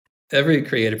Every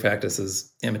creative practice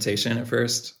is imitation at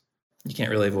first. You can't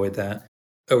really avoid that.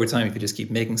 Over time, if you just keep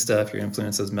making stuff, your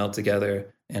influences meld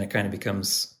together, and it kind of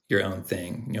becomes your own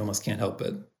thing. You almost can't help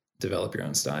but develop your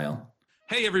own style.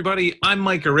 Hey everybody, I'm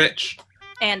Micah Rich.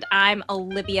 And I'm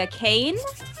Olivia Kane.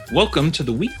 Welcome to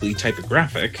the Weekly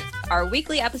Typographic. Our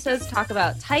weekly episodes talk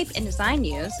about type and design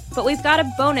news, but we've got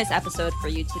a bonus episode for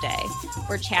you today.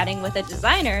 We're chatting with a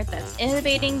designer that's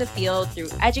innovating the field through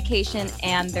education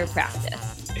and their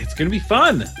practice. It's going to be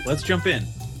fun. Let's jump in.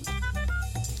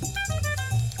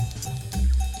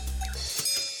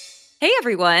 Hey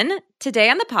everyone! Today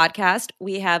on the podcast,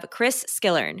 we have Chris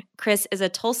Skillern. Chris is a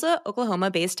Tulsa,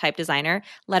 Oklahoma-based type designer,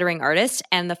 lettering artist,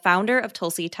 and the founder of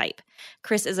Tulsey Type.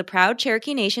 Chris is a proud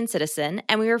Cherokee Nation citizen,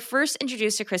 and we were first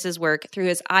introduced to Chris's work through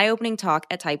his eye-opening talk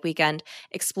at Type Weekend,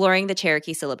 exploring the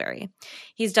Cherokee syllabary.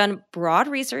 He's done broad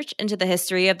research into the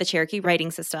history of the Cherokee writing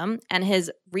system, and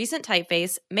his recent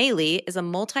typeface, Meili, is a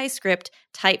multi-script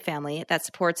type family that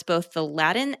supports both the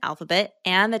Latin alphabet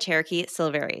and the Cherokee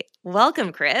syllabary.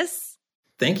 Welcome, Chris.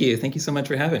 Thank you. Thank you so much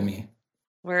for having me.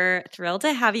 We're thrilled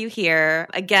to have you here.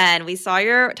 Again, we saw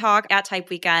your talk at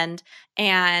Type Weekend,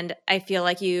 and I feel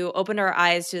like you opened our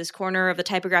eyes to this corner of the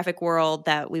typographic world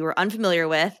that we were unfamiliar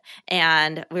with,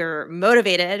 and we were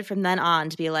motivated from then on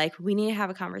to be like, we need to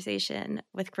have a conversation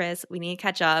with Chris. We need to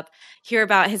catch up, hear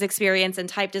about his experience in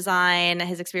type design,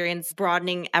 his experience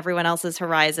broadening everyone else's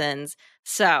horizons.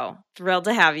 So thrilled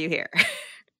to have you here.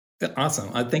 Awesome.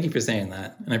 Thank you for saying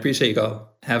that. And I appreciate you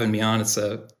all having me on.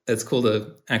 It's cool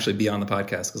to actually be on the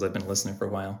podcast because I've been a listener for a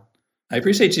while. I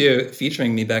appreciate you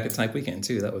featuring me back at Type Weekend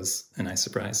too. That was a nice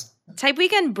surprise. Type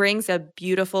Weekend brings a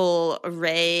beautiful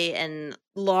array and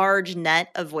large net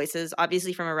of voices,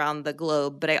 obviously from around the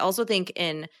globe. But I also think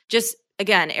in just,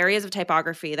 again, areas of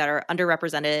typography that are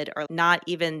underrepresented or not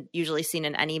even usually seen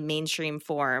in any mainstream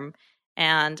form.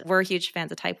 And we're huge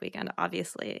fans of Type Weekend,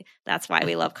 obviously. That's why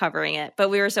we love covering it. But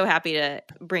we were so happy to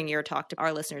bring your talk to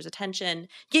our listeners' attention,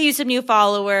 get you some new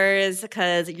followers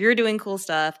because you're doing cool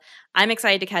stuff. I'm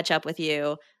excited to catch up with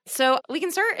you. So we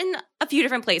can start in a few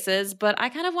different places, but I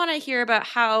kind of want to hear about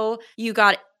how you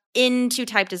got into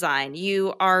type design.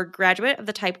 You are a graduate of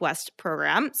the Type West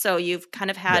program, so you've kind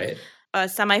of had a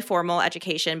semi-formal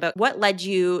education. But what led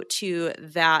you to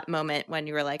that moment when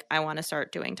you were like, I want to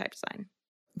start doing type design?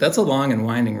 That's a long and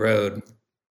winding road.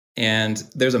 And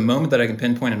there's a moment that I can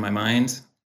pinpoint in my mind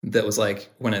that was like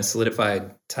when I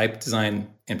solidified type design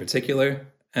in particular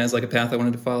as like a path I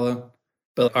wanted to follow.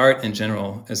 But art in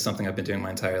general is something I've been doing my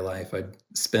entire life. I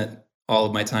spent all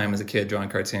of my time as a kid drawing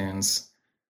cartoons,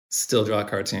 still draw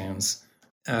cartoons.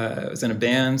 I was in a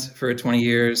band for 20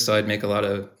 years, so I'd make a lot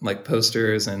of like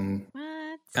posters and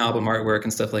album artwork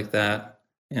and stuff like that.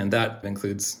 And that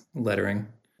includes lettering.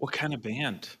 What kind of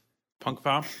band? Punk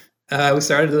pop? We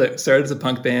started as a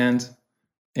punk band,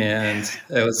 and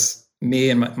it was me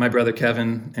and my brother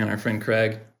Kevin and our friend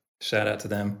Craig. Shout out to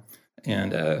them.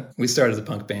 And we started as a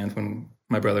punk band when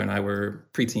my brother and I were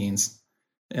preteens,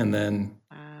 and then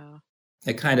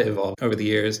it kind of evolved over the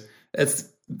years. It's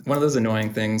one of those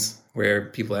annoying things where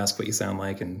people ask what you sound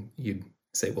like, and you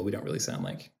say, "Well, we don't really sound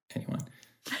like anyone."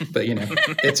 But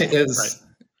it was. Right.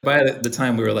 By the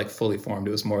time we were like fully formed,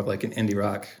 it was more of like an indie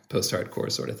rock,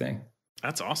 post-hardcore sort of thing.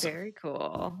 That's awesome. Very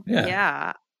cool.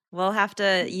 Yeah. We'll have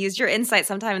to use your insight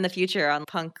sometime in the future on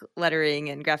punk lettering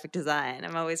and graphic design.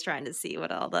 I'm always trying to see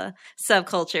what all the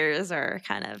subcultures are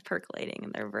kind of percolating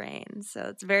in their brains. So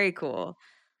it's very cool.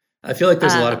 I feel like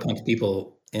there's a lot of punk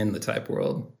people in the type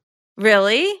world.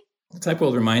 Really? The type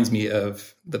world reminds me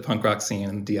of the punk rock scene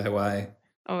and DIY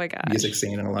music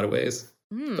scene in a lot of ways.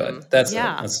 But that's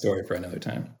a story for another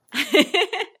time.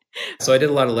 So I did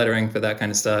a lot of lettering for that kind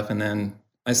of stuff. And then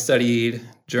I studied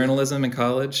journalism in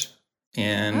college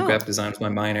and graphic design was my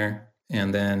minor.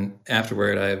 And then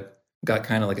afterward, I got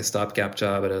kind of like a stopgap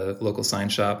job at a local sign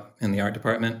shop in the art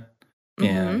department. Mm-hmm.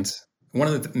 And one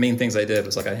of the main things I did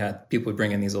was like I had people would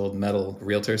bring in these old metal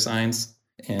realtor signs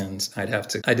and I'd have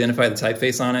to identify the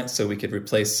typeface on it so we could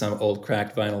replace some old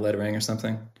cracked vinyl lettering or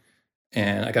something.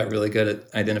 And I got really good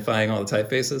at identifying all the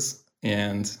typefaces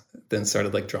and then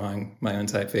started like drawing my own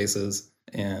typefaces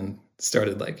and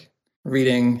started like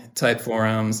reading type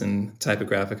forums and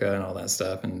Typographica and all that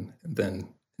stuff. And then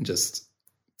just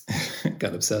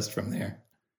got obsessed from there.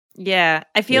 Yeah.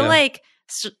 I feel like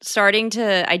starting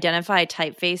to identify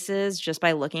typefaces just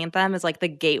by looking at them is like the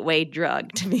gateway drug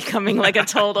to becoming like a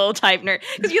total type nerd.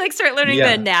 Because you like start learning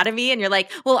the anatomy and you're like,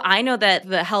 well, I know that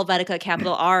the Helvetica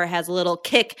capital R has a little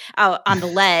kick out on the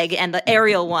leg and the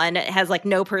Arial one has like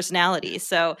no personality.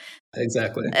 So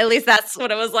Exactly. At least that's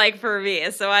what it was like for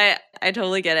me. So I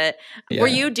totally get it. Yeah. Were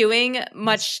you doing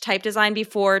much type design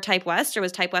before Type West, or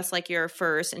was Type West like your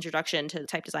first introduction to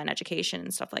type design education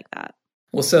and stuff like that?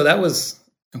 Well, so that was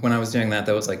when I was doing that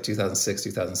was like 2006,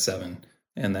 2007.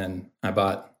 And then I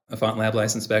bought a Font Lab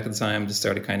license back at the time, just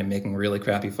started kind of making really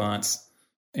crappy fonts.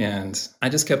 And I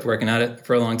just kept working at it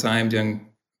for a long time, doing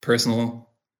personal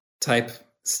type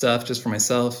stuff just for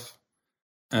myself.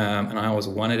 And I always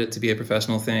wanted it to be a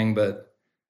professional thing, but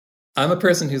I'm a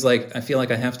person who's like, I feel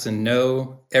like I have to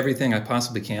know everything I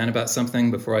possibly can about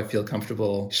something before I feel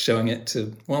comfortable showing it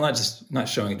to, well, not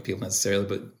showing it to people necessarily,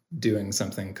 but doing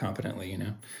something competently, you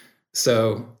know?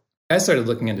 So I started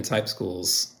looking into type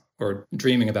schools or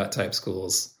dreaming about type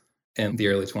schools in the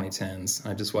early 2010s.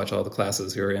 I just watch all the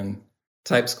classes who are in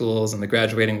type schools and the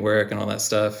graduating work and all that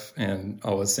stuff, and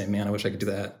always say, man, I wish I could do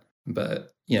that.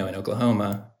 But, you know, in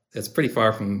Oklahoma, it's pretty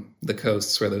far from the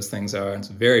coasts where those things are. It's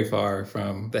very far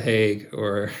from The Hague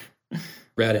or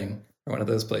Reading or one of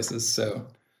those places. So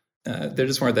there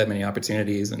just weren't that many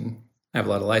opportunities. And I have a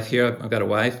lot of life here. I've got a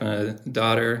wife and a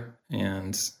daughter,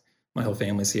 and my whole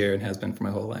family's here and has been for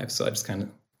my whole life. So I just kind of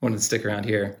wanted to stick around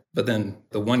here. But then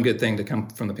the one good thing to come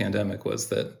from the pandemic was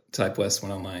that Type West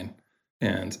went online.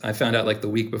 And I found out like the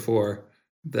week before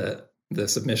that the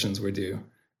submissions were due,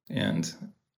 and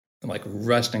like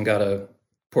rushed and got a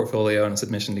portfolio and a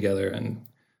submission together and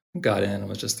got in and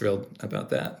was just thrilled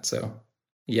about that. So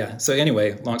yeah. So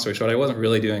anyway, long story short, I wasn't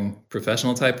really doing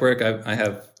professional type work. I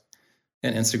have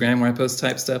an Instagram where I post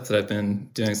type stuff that I've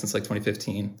been doing since like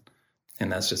 2015.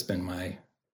 And that's just been my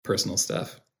personal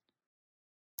stuff.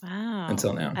 Wow.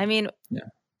 Until now. I mean, yeah.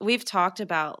 We've talked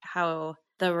about how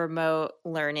the remote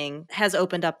learning has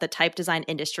opened up the type design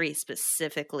industry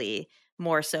specifically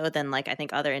more so than like I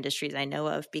think other industries I know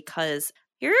of, because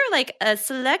you're like a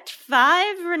select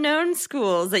 5 renowned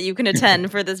schools that you can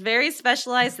attend for this very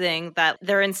specialized thing that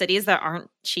they're in cities that aren't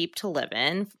cheap to live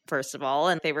in, first of all,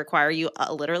 and they require you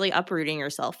literally uprooting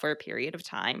yourself for a period of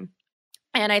time.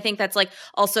 And I think that's like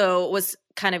also was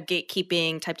kind of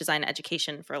gatekeeping type design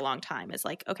education for a long time, is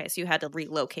like, okay, so you had to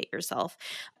relocate yourself.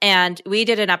 And we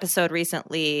did an episode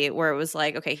recently where it was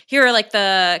like, okay, here are like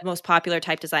the most popular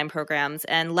type design programs.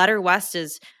 And Letter West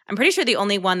is, I'm pretty sure, the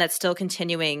only one that's still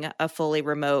continuing a fully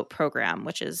remote program,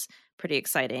 which is pretty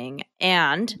exciting.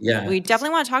 And we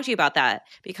definitely want to talk to you about that,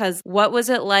 because what was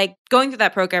it like going through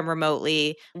that program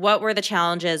remotely? What were the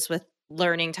challenges with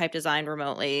learning type design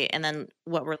remotely, and then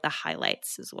what were the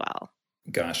highlights as well?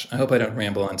 Gosh, I hope I don't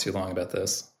ramble on too long about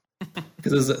this,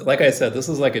 because like I said, this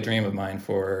was like a dream of mine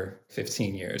for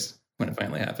 15 years when it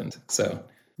finally happened. So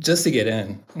just to get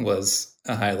in was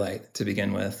a highlight to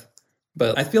begin with.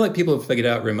 But I feel like people have figured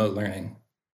out remote learning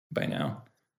by now.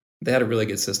 They had a really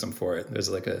good system for it. There's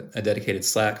like a dedicated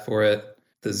Slack for it.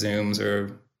 The Zooms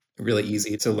are really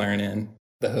easy to learn in.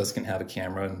 The host can have a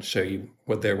camera and show you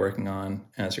what they're working on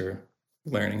as you're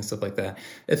learning and stuff like that.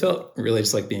 It felt really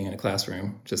just like being in a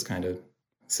classroom, just kind of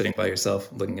sitting by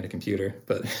yourself looking at a computer,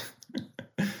 but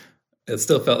it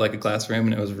still felt like a classroom.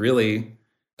 And it was really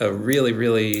a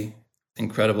really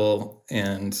incredible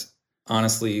and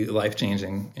honestly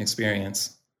life-changing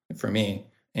experience for me.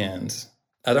 And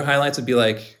other highlights would be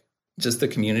like just the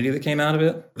community that came out of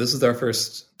it. This was our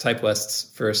first Type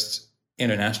West's first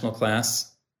international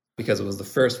class, because it was the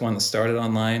first one that started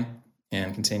online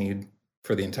and continued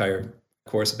for the entire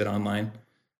course of it online.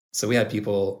 So we had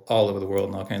people all over the world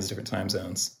in all kinds of different time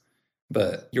zones.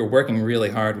 But you're working really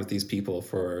hard with these people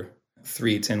for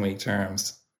 3 10-week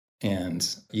terms,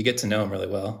 and you get to know them really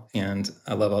well. And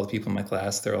I love all the people in my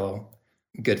class. They're all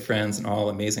good friends and all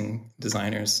amazing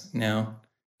designers now.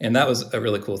 And that was a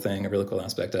really cool thing, a really cool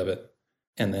aspect of it.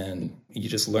 And then you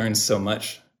just learn so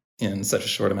much in such a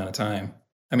short amount of time.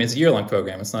 I mean, it's a year-long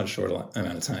program. It's not a short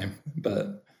amount of time,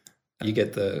 but you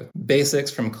get the basics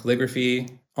from calligraphy,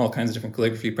 all kinds of different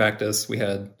calligraphy practice. We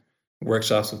had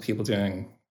workshops with people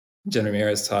doing, Jen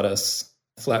Ramirez taught us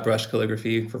flat brush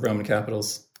calligraphy for Roman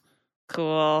capitals.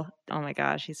 Cool. Oh my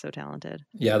gosh, he's so talented.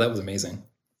 Yeah, that was amazing.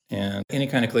 And any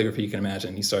kind of calligraphy you can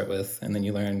imagine, you start with, and then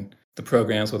you learn the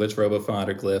programs, whether it's RoboFont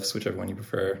or Glyphs, whichever one you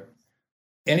prefer.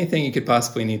 Anything you could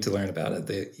possibly need to learn about it,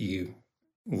 that you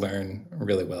learn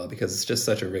really well, because it's just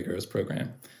such a rigorous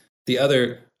program. The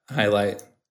other highlight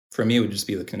for me would just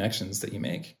be the connections that you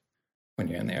make when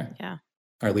you're in there. Yeah.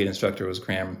 Our lead instructor was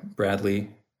Graham Bradley,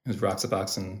 who's Rocks at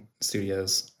Boxen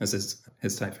Studios as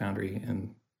his type foundry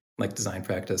and like design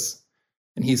practice.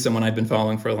 And he's someone I'd been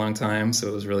following for a long time, so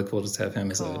it was really cool just to have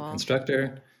him as an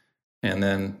instructor. And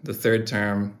then the third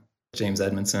term, James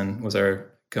Edmondson was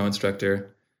our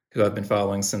co-instructor, who I've been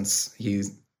following since he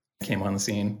came on the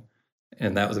scene.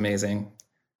 And that was amazing.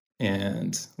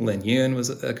 And Lin Yoon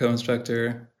was a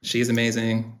co-instructor. She's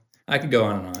amazing. I could go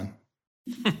on and on.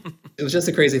 It was just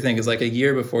a crazy thing, because like a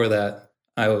year before that,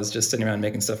 I was just sitting around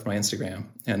making stuff for my Instagram.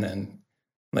 And then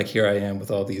like here I am with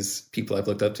all these people I've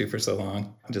looked up to for so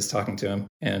long, just talking to them.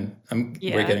 And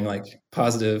we're getting like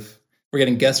positive, we're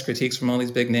getting guest critiques from all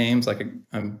these big names. Like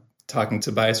I'm talking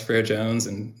to Tobias Frere-Jones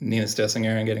and Nina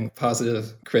Stessinger and getting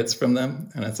positive crits from them.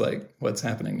 And it's like, what's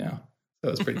happening now? So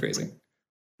it was pretty crazy.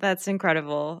 That's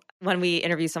incredible. When we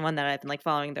interview someone that I've been like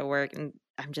following their work, and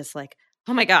I'm just like,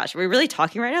 oh my gosh, are we really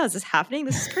talking right now? Is this happening?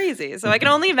 This is crazy. So I can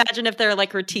only imagine if they're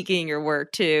like critiquing your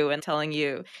work too and telling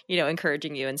you,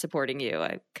 encouraging you and supporting you.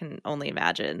 I can only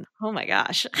imagine. Oh my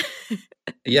gosh.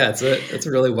 Yeah, it's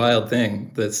a really wild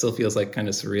thing that still feels like kind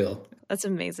of surreal. That's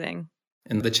amazing.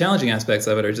 And the challenging aspects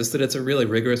of it are just that it's a really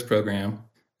rigorous program.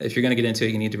 If you're going to get into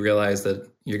it, you need to realize that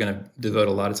you're going to devote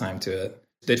a lot of time to it.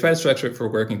 They try to structure it for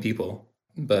working people,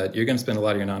 but you're going to spend a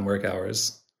lot of your non-work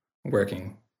hours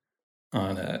working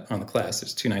on the class.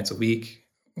 There's 2 nights a week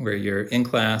where you're in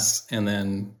class, and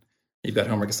then you've got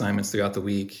homework assignments throughout the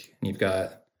week, and you've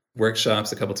got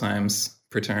workshops a couple times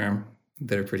per term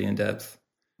that are pretty in-depth.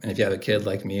 And if you have a kid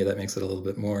like me, that makes it a little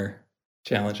bit more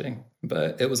challenging,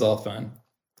 but it was all fun.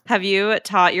 Have you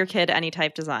taught your kid any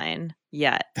type design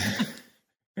yet?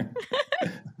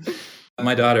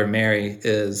 My daughter, Mary,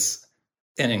 is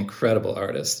an incredible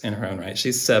artist in her own right.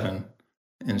 She's 7,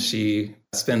 and she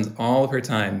spends all of her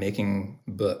time making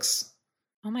books.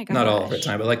 Oh my god! Not all of her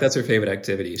time, but like that's her favorite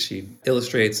activity. She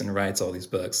illustrates and writes all these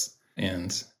books,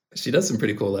 and she does some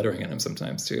pretty cool lettering in them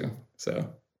sometimes too. So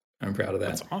I'm proud of that.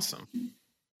 That's awesome.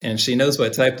 And she knows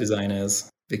what type design is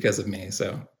because of me.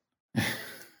 So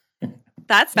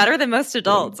that's better than most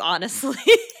adults, honestly.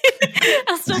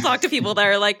 I'll still talk to people that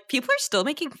are like, people are still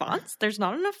making fonts? There's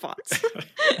not enough fonts?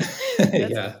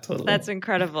 Yeah, totally. That's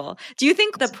incredible. Do you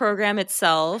think the program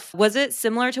itself, was it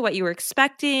similar to what you were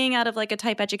expecting out of like a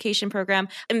type education program?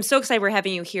 I'm so excited we're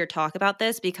having you here talk about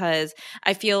this, because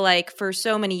I feel like for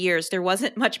so many years, there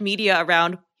wasn't much media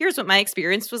around, here's what my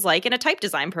experience was like in a type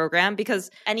design program, because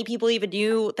any people even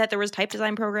knew that there was type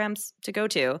design programs to go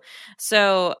to.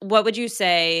 So what would you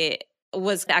say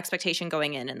was the expectation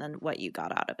going in, and then what you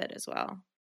got out of it as well?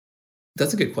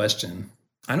 That's a good question.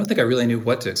 I don't think I really knew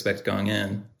what to expect going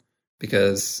in,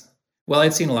 because, well,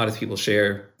 I'd seen a lot of people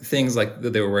share things like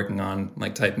that they were working on,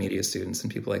 like type media students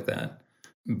and people like that.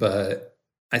 But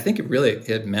I think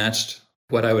it matched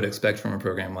what I would expect from a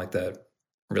program like that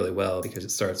really well, because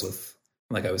it starts with,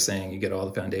 like I was saying, you get all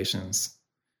the foundations.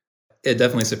 It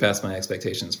definitely surpassed my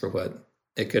expectations for what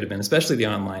it could have been, especially the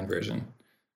online version.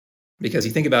 Because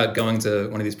you think about going to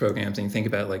one of these programs and you think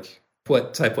about like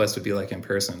what Type West would be like in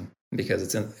person, because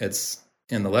it's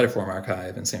in the Letterform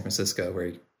archive in San Francisco,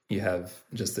 where you have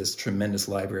just this tremendous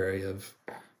library of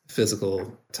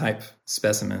physical type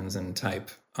specimens and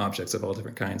type objects of all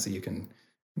different kinds that you can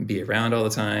be around all the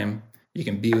time. You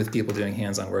can be with people doing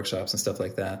hands-on workshops and stuff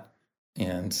like that.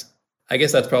 And I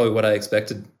guess that's probably what I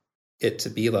expected it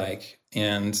to be like.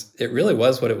 And it really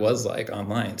was what it was like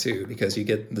online too, because you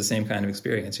get the same kind of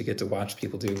experience. You get to watch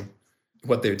people do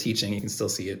what they're teaching. You can still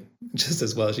see it just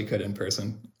as well as you could in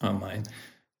person online.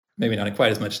 Maybe not in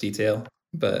quite as much detail,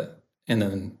 but, and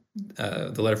then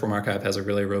the Letterform archive has a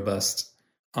really robust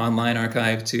online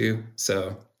archive too.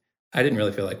 So I didn't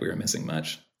really feel like we were missing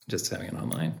much just having it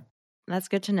online. That's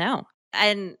good to know.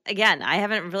 And again, I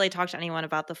haven't really talked to anyone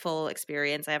about the full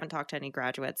experience. I haven't talked to any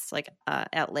graduates like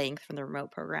at length from the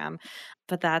remote program,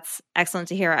 but that's excellent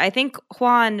to hear. I think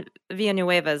Juan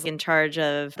Villanueva is in charge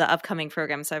of the upcoming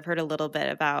program, so I've heard a little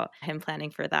bit about him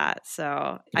planning for that. So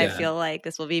yeah. I feel like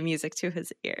this will be music to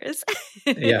his ears.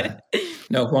 Yeah.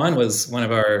 No, Juan was one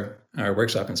of our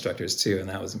workshop instructors too, and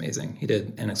that was amazing. He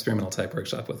did an experimental type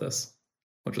workshop with us,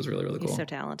 which was really, really cool. He's so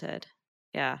talented.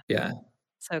 Yeah. Yeah.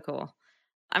 So cool.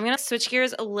 I'm going to switch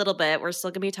gears a little bit. We're still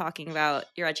going to be talking about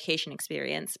your education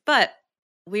experience, but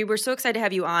we were so excited to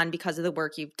have you on because of the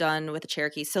work you've done with the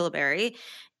Cherokee syllabary.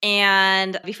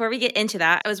 And before we get into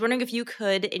that, I was wondering if you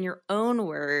could, in your own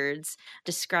words,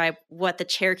 describe what the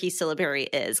Cherokee syllabary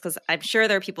is, because I'm sure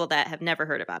there are people that have never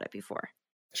heard about it before.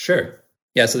 Sure.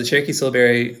 Yeah, so the Cherokee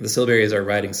syllabary is our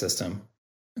writing system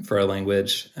for our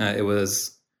language. It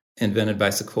was invented by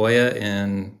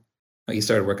Sequoyah he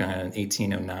started working on it in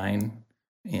 1809.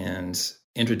 And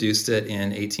introduced it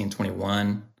in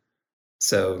 1821.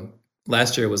 So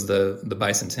last year was the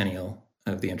bicentennial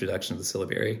of the introduction of the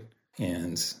syllabary,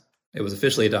 and it was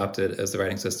officially adopted as the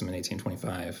writing system in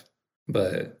 1825.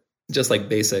 But just like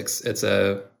basics,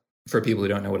 for people who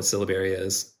don't know what a syllabary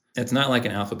is, it's not like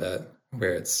an alphabet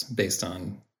where it's based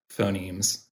on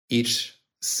phonemes. Each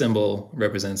symbol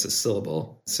represents a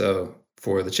syllable. So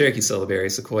for the Cherokee syllabary,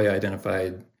 Sequoyah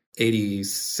identified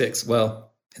 86,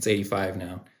 well, it's 85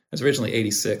 now. There's originally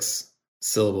 86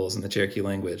 syllables in the Cherokee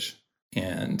language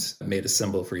and made a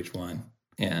symbol for each one.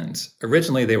 And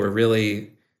originally they were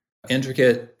really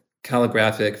intricate,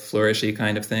 calligraphic, flourishy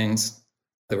kind of things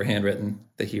that were handwritten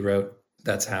that he wrote.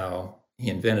 That's how he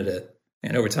invented it.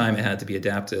 And over time it had to be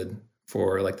adapted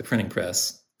for like the printing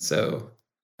press. So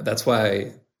that's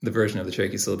why the version of the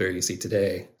Cherokee syllabary you see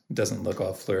today doesn't look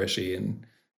all flourishy and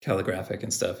calligraphic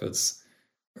and stuff. It's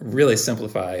really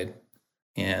simplified.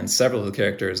 And several of the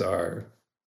characters are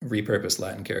repurposed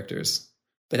Latin characters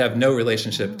that have no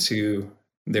relationship to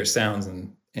their sounds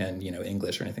and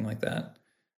English or anything like that.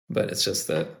 But it's just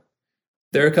that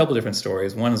there are a couple different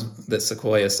stories. One is that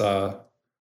Sequoyah saw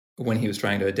when he was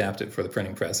trying to adapt it for the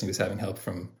printing press, and he was having help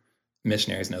from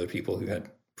missionaries and other people who had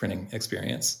printing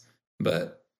experience.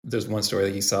 But there's one story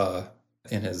that he saw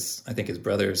in his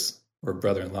brother's or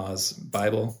brother-in-law's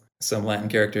Bible, some Latin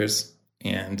characters,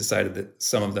 and decided that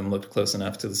some of them looked close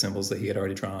enough to the symbols that he had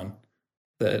already drawn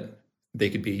that they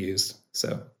could be used.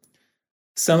 So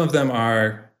some of them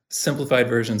are simplified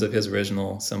versions of his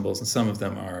original symbols, and some of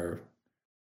them are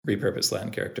repurposed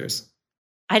Latin characters.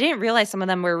 I didn't realize some of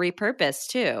them were repurposed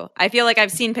too. I feel like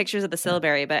I've seen pictures of the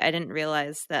syllabary, but I didn't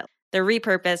realize that they're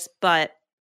repurposed, but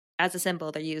as a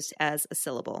symbol, they're used as a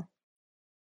syllable.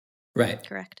 Right.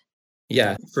 Correct.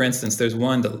 Yeah. For instance, there's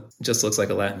one that just looks like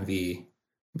a Latin V,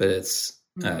 but it's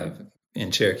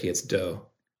in Cherokee, it's do.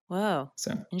 Whoa.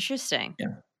 So interesting.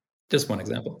 Yeah. Just one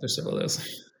example. There's several of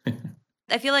those.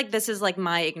 I feel like this is like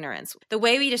my ignorance. The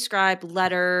way we describe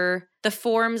the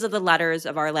forms of the letters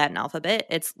of our Latin alphabet,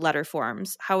 it's letter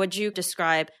forms. How would you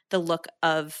describe the look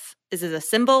of, is it a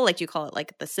symbol? Like, do you call it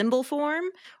like the symbol form?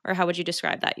 Or how would you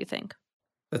describe that, you think?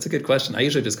 That's a good question. I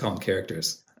usually just call them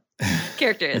characters.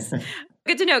 Characters.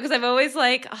 Good to know, because I'm always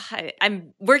like,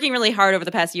 I'm working really hard over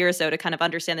the past year or so to kind of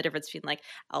understand the difference between like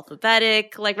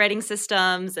alphabetic like writing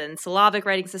systems and syllabic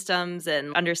writing systems,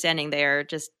 and understanding they're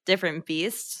just different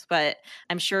beasts, but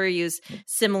I'm sure you use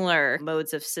similar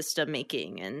modes of system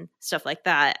making and stuff like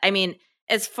that. I mean,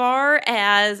 as far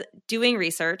as doing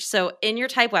research, so in your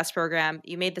Type West program,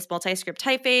 you made this multi-script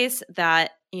typeface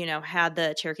that, had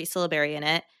the Cherokee syllabary in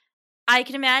it. I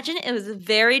can imagine it was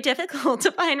very difficult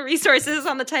to find resources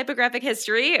on the typographic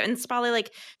history, and it's probably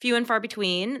like few and far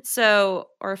between. So,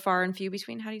 or far and few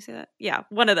between. How do you say that? Yeah,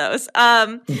 one of those.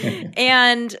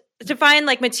 And to find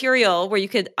like material where you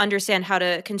could understand how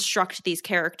to construct these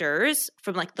characters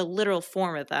from like the literal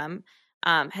form of them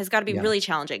has got to be really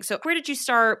challenging. So where did you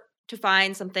start to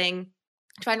find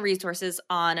resources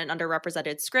on an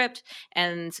underrepresented script,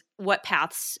 and what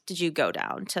paths did you go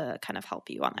down to kind of help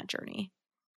you on that journey?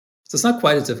 So it's not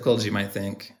quite as difficult as you might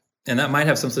think. And that might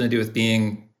have something to do with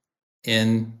being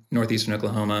in northeastern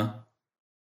Oklahoma.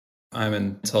 I'm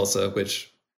in Tulsa,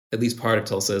 which at least part of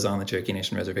Tulsa is on the Cherokee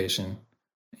Nation Reservation.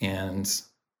 And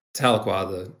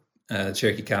Tahlequah, the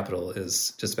Cherokee capital,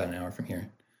 is just about an hour from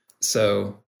here.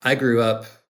 So I grew up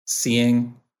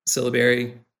seeing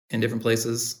syllabary in different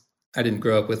places. I didn't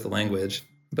grow up with the language,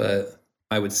 but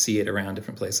I would see it around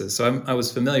different places. So I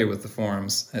was familiar with the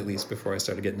forms, at least before I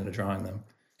started getting into drawing them.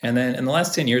 And then in the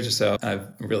last 10 years or so, I've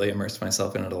really immersed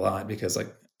myself in it a lot, because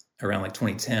like around like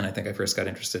 2010, I think I first got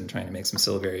interested in trying to make some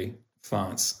syllabary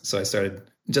fonts. So I started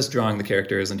just drawing the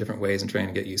characters in different ways and trying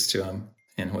to get used to them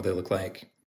and what they look like.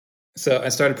 So I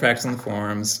started practicing the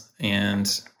forms and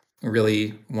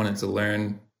really wanted to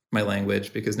learn my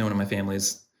language, because no one in my family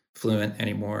is fluent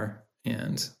anymore.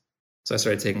 And so I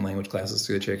started taking language classes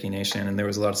through the Cherokee Nation, and there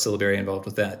was a lot of syllabary involved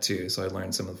with that too. So I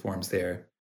learned some of the forms there.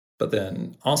 But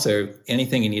then also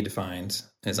anything you need to find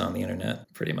is on the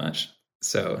internet pretty much.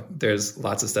 So there's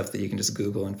lots of stuff that you can just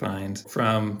Google and find,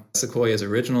 from Sequoyah's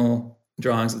original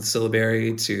drawings of the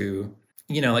syllabary to,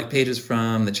 like pages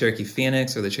from the Cherokee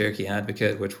Phoenix or the Cherokee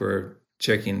Advocate, which were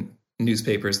Cherokee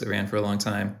newspapers that ran for a long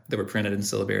time that were printed in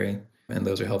syllabary. And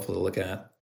those are helpful to look at.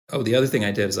 Oh, the other thing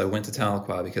I did is I went to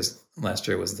Tahlequah, because last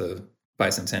year was the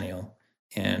bicentennial,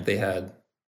 and they had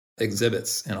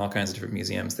exhibits in all kinds of different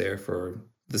museums there for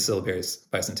the syllabary's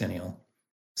bicentennial.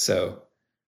 So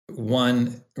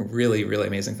one really, really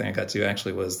amazing thing I got to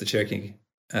actually was the Cherokee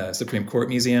Supreme Court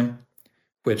Museum,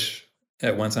 which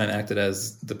at one time acted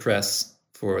as the press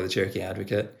for the Cherokee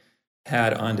Advocate,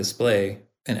 had on display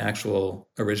an actual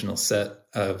original set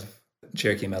of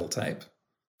Cherokee metal type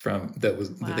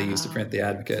that they used to print the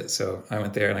Advocate. So I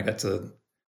went there and I got to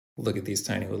look at these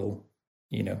tiny little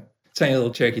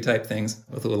Cherokee type things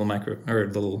with a little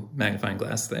little magnifying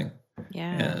glass thing.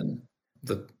 Yeah. And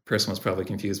the person was probably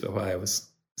confused about why I was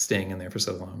staying in there for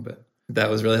so long, but that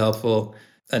was really helpful.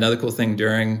 Another cool thing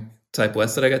during Type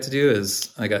West that I got to do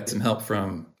is I got some help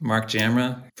from Mark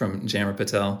Jamra from Jamra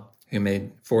Patel, who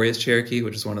made Foria's Cherokee,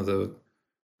 which is one of the,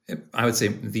 I would say,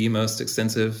 the most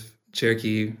extensive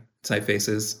Cherokee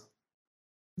typefaces.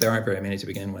 There aren't very many to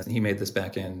begin with. He made this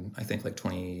back in, I think, like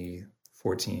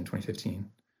 2014, 2015,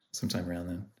 sometime around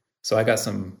then. So I got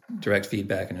some direct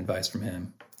feedback and advice from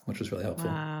him, which was really helpful.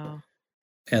 Wow.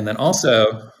 And then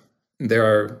also, there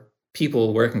are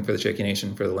people working for the Cherokee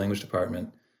Nation for the language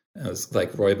department,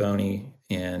 like Roy Boney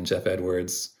and Jeff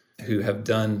Edwards, who have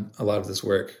done a lot of this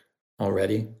work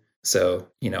already. So,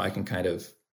 I can kind of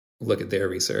look at their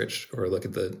research or look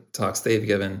at the talks they've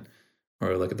given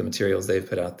or look at the materials they've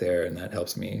put out there, and that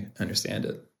helps me understand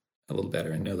it a little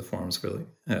better and know the forms really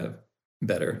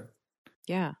better.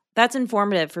 Yeah. That's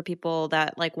informative for people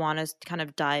that want to kind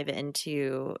of dive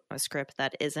into a script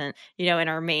that isn't, in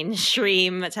our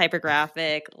mainstream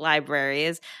typographic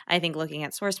libraries. I think looking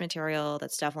at source material,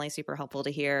 that's definitely super helpful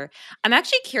to hear. I'm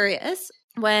actually curious,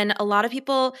 when a lot of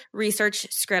people research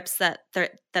scripts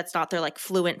that's not their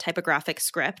fluent typographic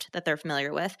script that they're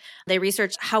familiar with, they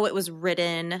research how it was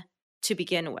written to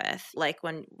begin with. Like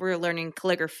when we're learning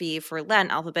calligraphy for Latin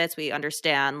alphabets, we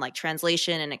understand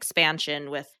translation and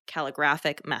expansion with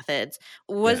calligraphic methods.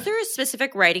 Was there a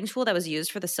specific writing tool that was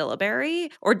used for the syllabary,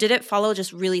 or did it follow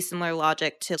just really similar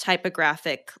logic to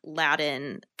typographic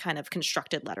Latin kind of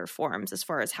constructed letter forms as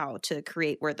far as how to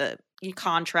create where the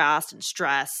contrast and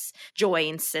stress,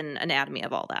 joints and anatomy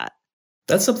of all that?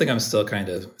 That's something I'm still kind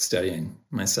of studying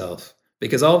myself.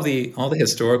 Because all the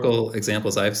historical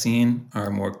examples I've seen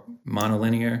are more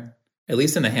monolinear, at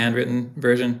least in the handwritten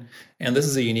version. And this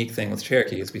is a unique thing with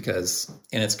Cherokees because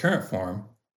in its current form,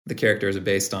 the characters are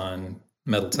based on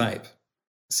metal type.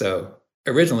 So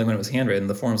originally when it was handwritten,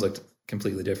 the forms looked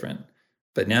completely different.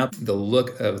 But now the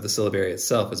look of the syllabary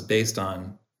itself is based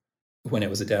on when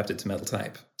it was adapted to metal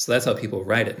type. So that's how people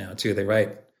write it now too. They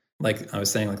write, like I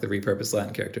was saying, the repurposed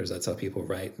Latin characters, that's how people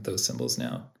write those symbols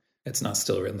now. It's not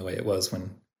still written the way it was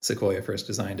when Sequoia first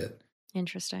designed it.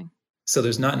 Interesting. So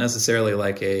there's not necessarily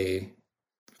a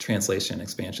translation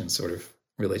expansion sort of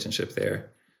relationship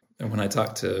there. And when I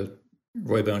talked to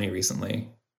Roy Boney recently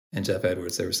and Jeff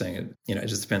Edwards, they were saying it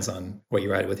just depends on what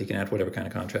you write it with. You can add whatever kind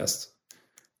of contrast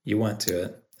you want to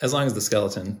it, as long as the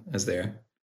skeleton is there.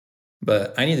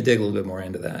 But I need to dig a little bit more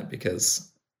into that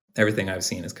because everything I've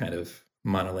seen is kind of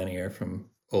monolinear from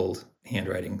old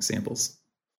handwriting samples.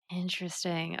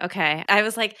 Interesting. Okay. I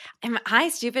was like, am I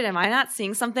stupid? Am I not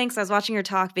seeing something? So I was watching your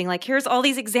talk being like, here's all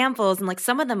these examples. And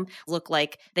some of them look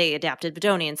like they adapted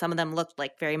Bodoni and some of them looked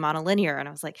very monolinear. And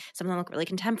I was like, some of them look really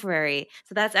contemporary.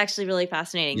 So that's actually really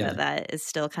fascinating that is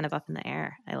still kind of up in the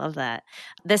air. I love that.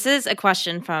 This is a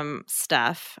question from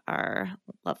Steph, our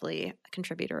lovely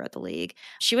contributor at the League.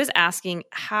 She was asking,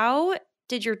 how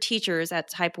did your teachers at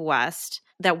Type West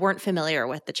that weren't familiar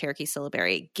with the Cherokee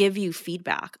syllabary give you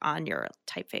feedback on your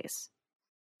typeface?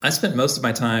 I spent most of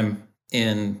my time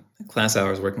in class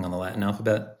hours working on the Latin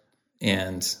alphabet,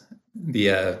 and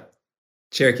the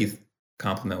Cherokee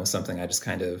complement was something I just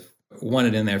kind of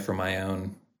wanted in there for my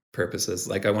own purposes.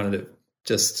 I wanted it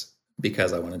just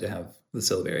because I wanted to have the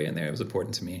syllabary in there. It was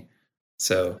important to me.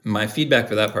 So my feedback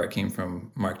for that part came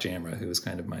from Mark Jamra, who was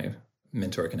kind of my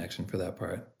mentor connection for that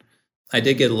part. I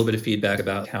did get a little bit of feedback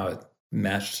about how it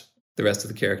matched the rest of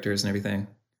the characters and everything.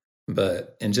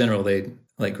 But in general, they,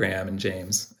 like Graham and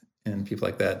James and people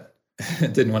like that,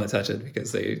 didn't want to touch it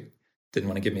because they didn't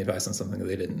want to give me advice on something that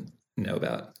they didn't know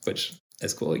about, which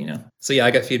is cool, So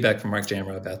I got feedback from Mark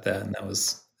Jamra about that, and that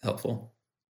was helpful.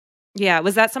 Yeah.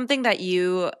 Was that something that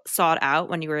you sought out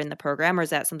when you were in the program, or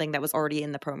is that something that was already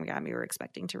in the program you were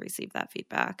expecting to receive that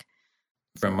feedback?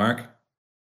 From Mark?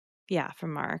 Yeah,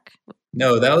 from Mark.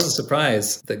 No, that was a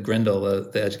surprise that Grindel,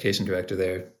 the education director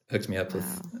there, hooked me up with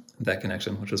that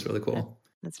connection, which was really cool.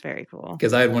 That's very cool.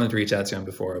 Because I had wanted to reach out to him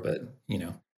before, but,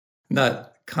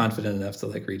 not confident enough to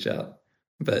reach out.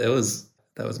 But that was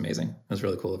amazing. It was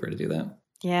really cool of her to do that.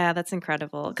 Yeah, that's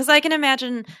incredible. Because I can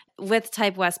imagine with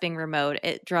Type West being remote,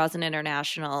 it draws an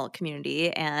international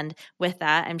community. And with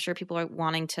that, I'm sure people are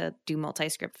wanting to do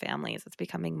multi-script families. It's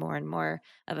becoming more and more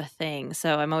of a thing.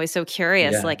 So I'm always so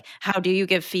curious, how do you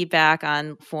give feedback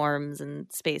on forms and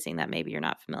spacing that maybe you're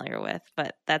not familiar with?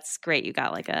 But that's great. You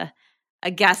got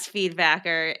a guest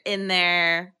feedbacker in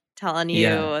there telling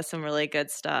you some really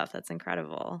good stuff. That's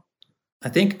incredible. I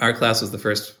think our class was the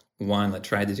first one that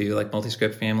tried to do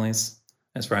multi-script families.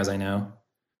 As far as I know,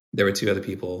 there were 2 other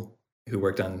people who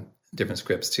worked on different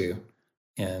scripts too.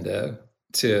 And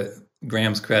to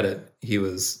Graham's credit, he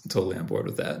was totally on board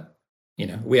with that.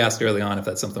 We asked early on if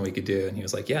that's something we could do. And he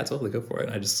was like, yeah, totally go for it.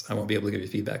 I won't be able to give you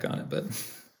feedback on it, but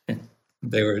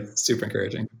they were super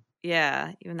encouraging.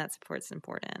 Yeah, even that support's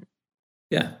important.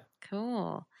 Yeah.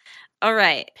 Cool. All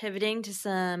right, pivoting to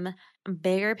some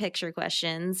bigger picture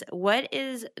questions. What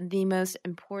is the most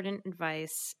important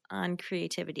advice on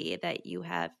creativity that you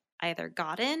have either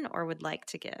gotten or would like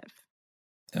to give?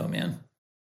 Oh, man.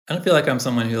 I don't feel like I'm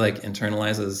someone who like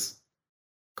internalizes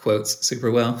quotes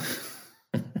super well.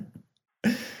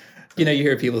 You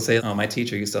hear people say, oh, my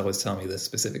teacher used to always tell me this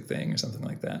specific thing or something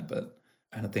like that, but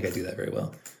I don't think I do that very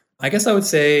well. I guess I would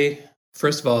say,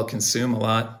 first of all, consume a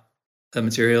lot of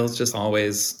materials. Just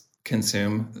always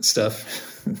consume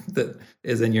stuff that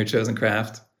is in your chosen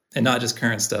craft, and not just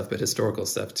current stuff, but historical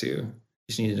stuff too. You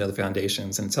just need to know the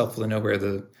foundations, and it's helpful to know where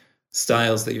the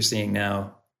styles that you're seeing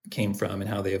now came from and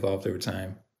how they evolved over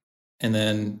time. And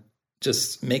then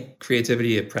just make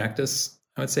creativity a practice,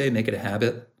 I would say. Make it a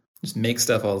habit. Just make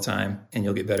stuff all the time, and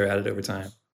you'll get better at it over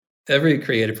time. Every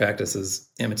creative practice is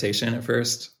imitation at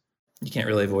first. You can't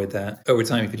really avoid that. Over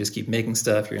time, if you just keep making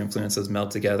stuff, your influences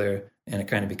meld together, and it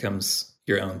kind of becomes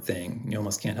your own thing. You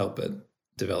almost can't help but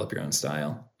develop your own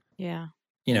style. Yeah.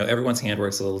 Everyone's hand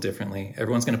works a little differently.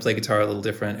 Everyone's going to play guitar a little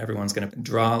different. Everyone's going to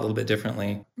draw a little bit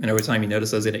differently. And over time, you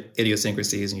notice those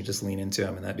idiosyncrasies, and you just lean into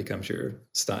them, and that becomes your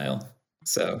style.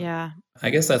 So yeah, I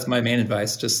guess that's my main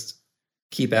advice. Just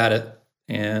keep at it,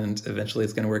 and eventually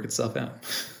it's going to work itself out.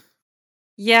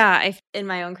 Yeah, in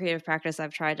my own creative practice,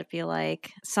 I've tried to feel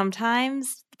like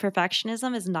sometimes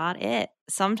perfectionism is not it.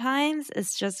 Sometimes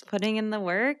it's just putting in the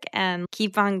work and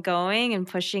keep on going and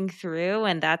pushing through.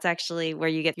 And that's actually where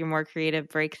you get your more creative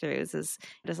breakthroughs, is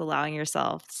just allowing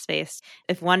yourself space.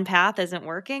 If one path isn't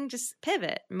working, just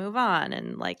pivot, move on,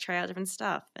 and like try out different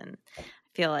stuff. And I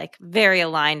feel like very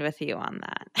aligned with you on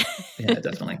that. Yeah,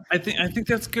 definitely. I think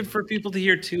that's good for people to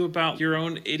hear too, about your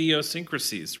own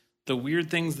idiosyncrasies. The weird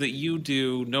things that you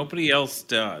do, nobody else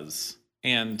does.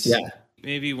 And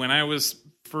maybe when I was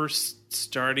first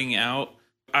starting out,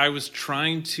 I was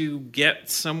trying to get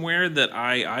somewhere that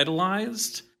I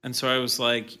idolized. And so I was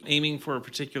like aiming for a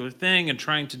particular thing and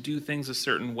trying to do things a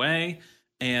certain way.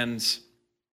 And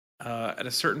at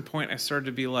a certain point, I started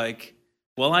to be like,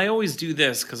 well, I always do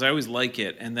this because I always like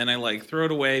it. And then I like throw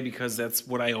it away because that's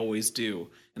what I always do.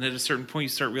 And at a certain point, you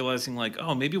start realizing like,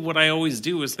 oh, maybe what I always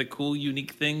do is the cool,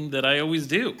 unique thing that I always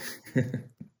do.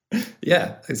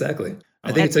 Yeah, exactly.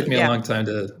 I think it took me a long time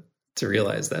to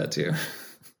realize that too.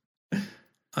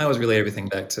 I always relate everything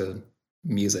back to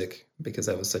music because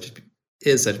that was such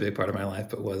a big part of my life,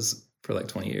 but was for like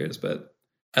 20 years. But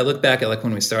I look back at like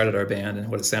when we started our band and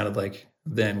what it sounded like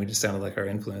then. We just sounded like our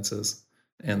influences.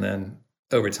 And then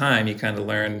over time, you kind of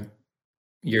learn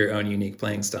your own unique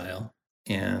playing style,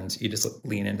 and you just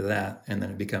lean into that, and then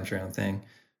it becomes your own thing.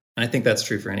 And I think that's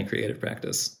true for any creative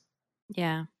practice.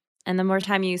 Yeah. And the more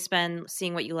time you spend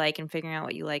seeing what you like and figuring out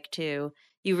what you like too,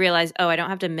 you realize, oh, I don't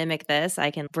have to mimic this.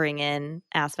 I can bring in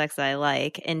aspects that I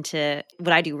like into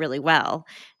what I do really well.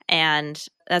 And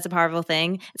that's a powerful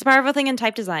thing. It's a powerful thing in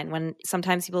type design when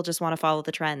sometimes people just want to follow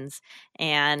the trends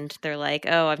and they're like,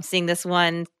 oh, I'm seeing this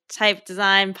one type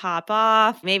design pop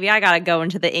off. Maybe I got to go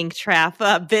into the ink trap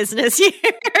business here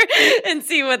and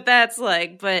see what that's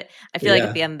like. But I feel like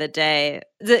at the end of the day,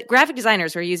 the graphic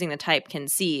designers who are using the type can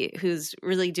see who's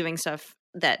really doing stuff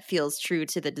that feels true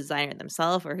to the designer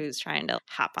themselves or who's trying to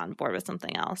hop on board with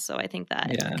something else. So I think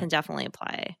that can definitely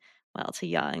apply well to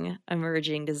young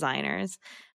emerging designers.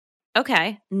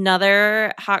 Okay,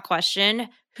 another hot question.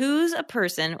 Who's a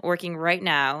person working right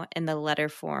now in the letter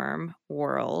form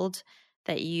world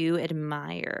that you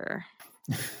admire?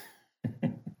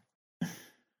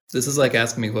 This is like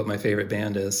asking me what my favorite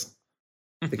band is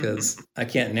because I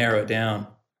can't narrow it down.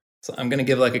 So I'm going to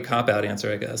give like a cop-out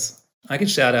answer, I guess. I could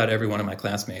shout out every one of my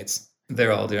classmates.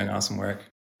 They're all doing awesome work.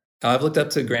 I've looked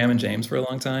up to Graham and James for a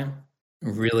long time.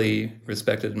 Really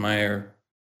respect and admire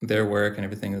their work and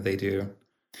everything that they do.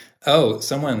 Oh,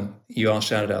 someone you all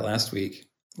shouted out last week,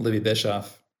 Libby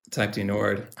Bischoff, Type D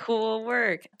Nord. Cool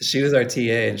work. She was our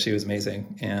TA and she was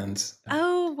amazing. And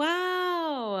oh,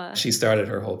 wow. She started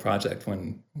her whole project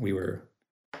when we were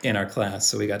in our class.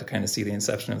 So we got to kind of see the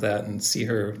inception of that and see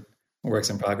her works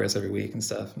in progress every week and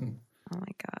stuff. And oh my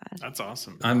God. That's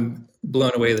awesome. I'm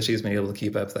blown away that she's been able to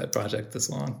keep up that project this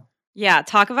long. Yeah.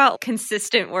 Talk about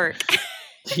consistent work.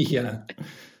 Yeah.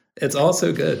 It's all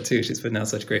so good too. She's putting out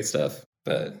such great stuff.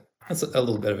 But that's a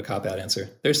little bit of a cop-out answer.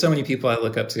 There's so many people I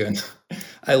look up to, and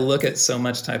I look at so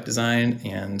much type design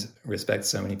and respect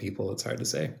so many people. It's hard to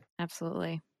say.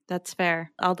 Absolutely. That's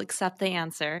fair. I'll accept the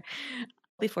answer.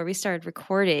 Before we started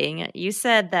recording, you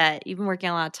said that you've been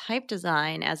working on a lot of type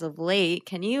design as of late.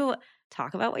 Can you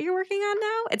talk about what you're working on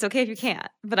now? It's okay if you can't,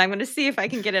 but I'm going to see if I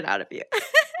can get it out of you.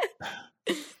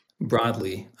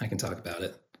 Broadly, I can talk about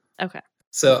it. Okay.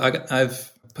 So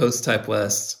I've post Type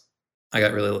West. I've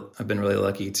been really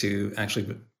lucky to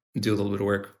actually do a little bit of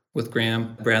work with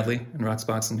Graham Bradley and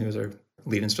Roxboxen, who was our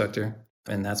lead instructor.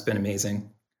 And that's been amazing,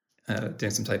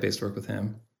 doing some type-based work with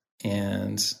him.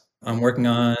 And I'm working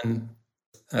on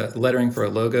lettering for a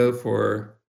logo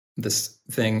for this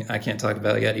thing I can't talk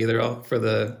about yet either,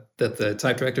 that the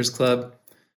Type Directors Club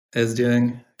is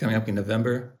doing coming up in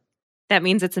November. That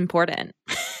means it's important.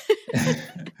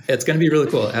 It's going to be really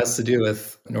cool. It has to do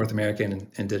with North American and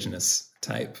indigenous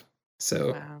type.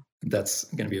 So That's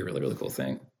going to be a really, really cool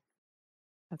thing.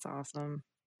 That's awesome.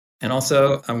 And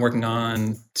also, I'm working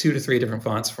on 2 to 3 different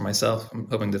fonts for myself. I'm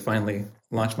hoping to finally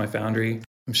launch my Foundry.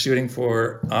 I'm shooting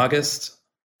for August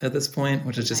at this point,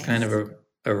 which is just kind of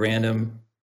a random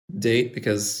date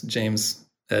because James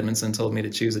Edmondson told me to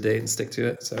choose a date and stick to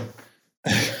it. So,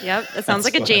 yep, that sounds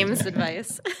like a James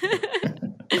advice.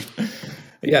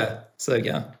 Yeah. So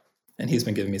yeah, and he's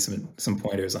been giving me some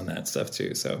pointers on that stuff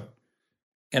too. So,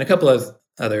 and a couple of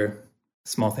other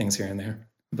small things here and there.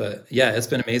 But yeah, it's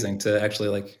been amazing to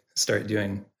actually start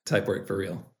doing type work for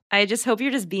real. I just hope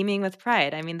you're just beaming with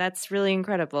pride. I mean, that's really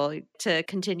incredible to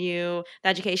continue the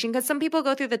education because some people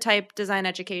go through the type design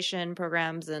education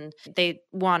programs and they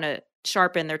want to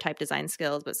sharpen their type design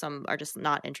skills, but some are just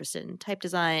not interested in type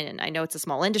design. And I know it's a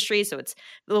small industry, so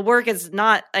the work's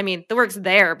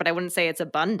there, but I wouldn't say it's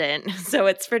abundant. So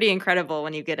it's pretty incredible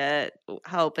when you get to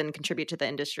help and contribute to the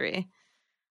industry.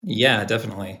 Yeah,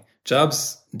 definitely.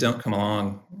 Jobs don't come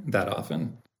along that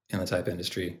often in the type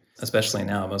industry, especially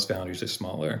now. Most foundries are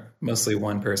smaller, mostly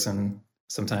one person,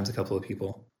 sometimes a couple of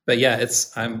people. But yeah,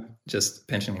 I'm just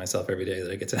pinching myself every day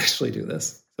that I get to actually do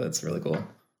this. So it's really cool.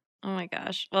 Oh my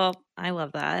gosh. Well, I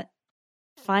love that.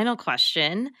 Final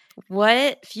question.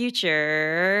 What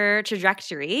future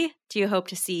trajectory do you hope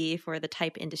to see for the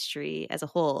type industry as a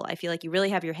whole? I feel like you really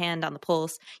have your hand on the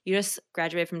pulse. You just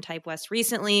graduated from Type West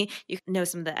recently. You know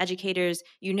some of the educators.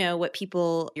 You know what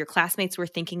your classmates were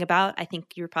thinking about. I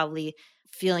think you're probably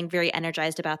feeling very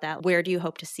energized about that. Where do you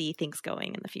hope to see things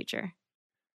going in the future?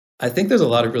 I think there's a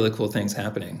lot of really cool things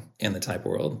happening in the type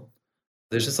world.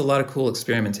 There's just a lot of cool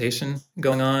experimentation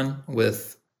going on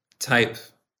with type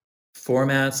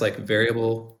formats like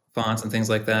variable fonts and things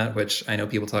like that, which I know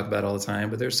people talk about all the time,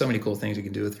 but there's so many cool things you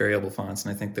can do with variable fonts.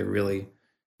 And I think they're really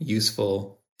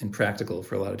useful and practical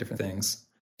for a lot of different things.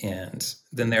 And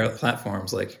then there are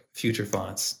platforms like future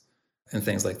fonts and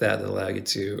things like that allow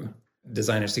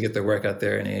designers to get their work out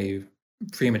there in a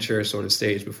premature sort of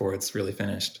stage before it's really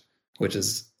finished, which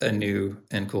is a new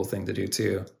and cool thing to do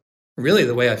too. Really,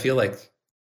 the way I feel like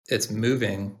it's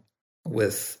moving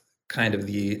with kind of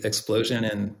the explosion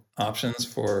in options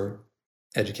for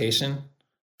education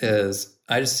is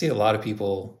I just see a lot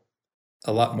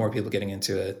more people getting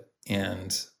into it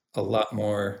and a lot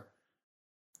more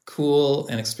cool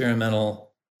and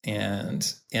experimental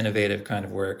and innovative kind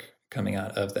of work coming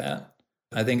out of that.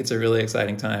 I think it's a really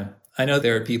exciting time. I know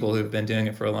there are people who've been doing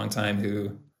it for a long time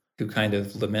who kind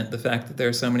of lament the fact that there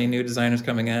are so many new designers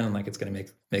coming in and it's going to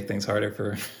make things harder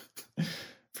for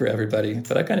for everybody.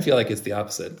 But I kind of feel like it's the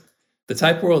opposite. The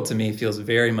type world to me feels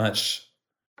very much,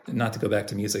 not to go back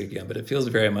to music again, but it feels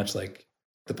very much like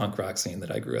the punk rock scene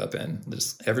that I grew up in.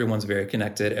 Everyone's very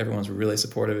connected. Everyone's really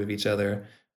supportive of each other.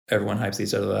 Everyone hypes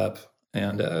each other up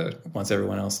and wants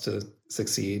everyone else to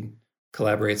succeed,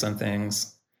 collaborates on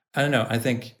things. I don't know. I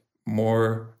think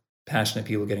more passionate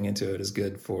people getting into it is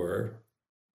good for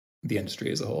the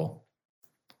industry as a whole.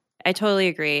 I totally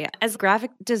agree. As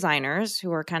graphic designers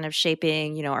who are kind of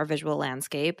shaping, our visual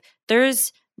landscape,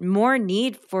 there's more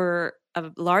need for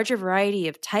a larger variety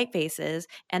of typefaces,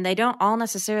 and they don't all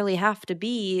necessarily have to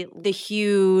be the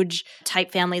huge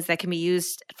type families that can be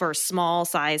used for small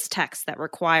size text that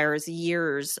requires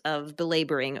years of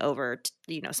belaboring over,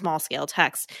 small scale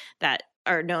text that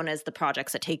are known as the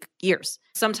projects that take years.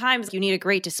 Sometimes you need a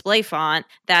great display font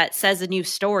that says a new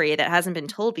story that hasn't been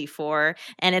told before,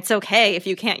 and it's okay if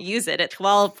you can't use it at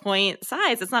 12-point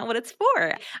size. It's not what it's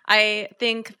for. I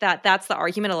think that's the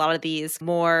argument. A lot of these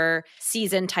more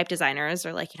seasoned type designers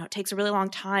are like, it takes a really long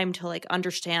time to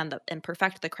understand and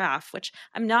perfect the craft, which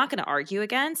I'm not going to argue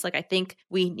against. I think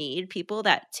we need people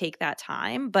that take that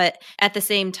time. But at the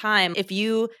same time, if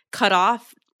you cut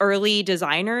off early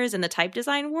designers in the type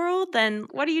design world, then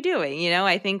what are you doing?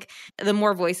 I think the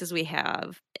more voices we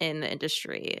have in the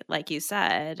industry, like you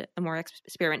said, the more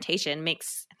experimentation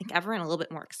makes, I think, everyone a little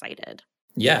bit more excited.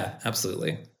 Yeah,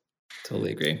 absolutely.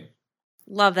 Totally agree.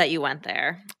 Love that you went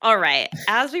there. All right.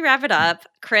 As we wrap it up,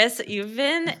 Chris, you've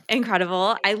been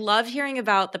incredible. I love hearing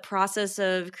about the process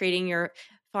of creating your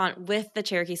font with the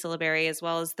Cherokee syllabary, as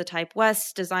well as the Type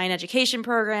West design education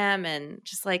program, and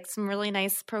just like some really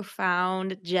nice,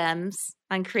 profound gems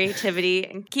on creativity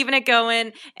and keeping it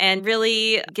going and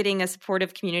really getting a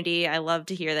supportive community. I love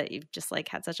to hear that you've just like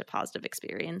had such a positive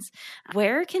experience.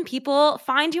 Where can people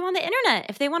find you on the internet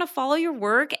if they want to follow your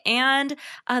work and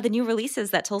the new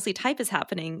releases that Tulsey Type is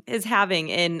having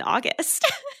in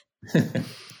August?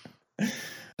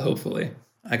 Hopefully.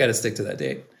 I got to stick to that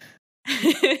date.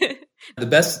 The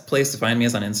best place to find me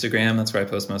is on Instagram. That's where I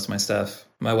post most of my stuff.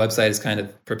 My website is kind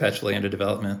of perpetually under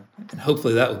development. And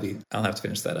hopefully I'll have to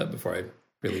finish that up before I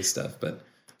release stuff. But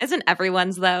isn't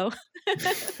everyone's though?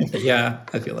 Yeah,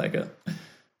 I feel like it.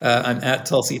 I'm at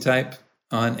Tulsey Type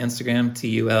on Instagram,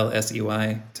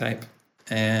 TULSEY Type.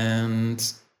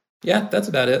 And yeah, that's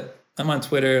about it. I'm on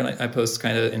Twitter and I post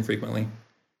kind of infrequently.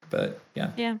 But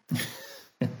yeah. Yeah.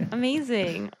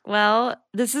 Amazing. Well,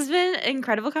 this has been an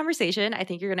incredible conversation. I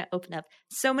think you're going to open up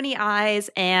so many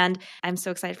eyes, and I'm so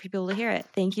excited for people to hear it.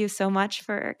 Thank you so much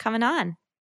for coming on.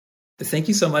 Thank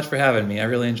you so much for having me. I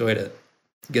really enjoyed it.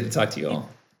 Good to talk to you all.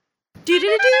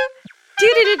 Do-do-do-do.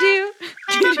 Do-do-do-do.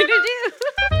 Do-do-do-do.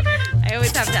 I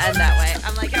always have to end that way.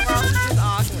 I'm like, yeah, we're all just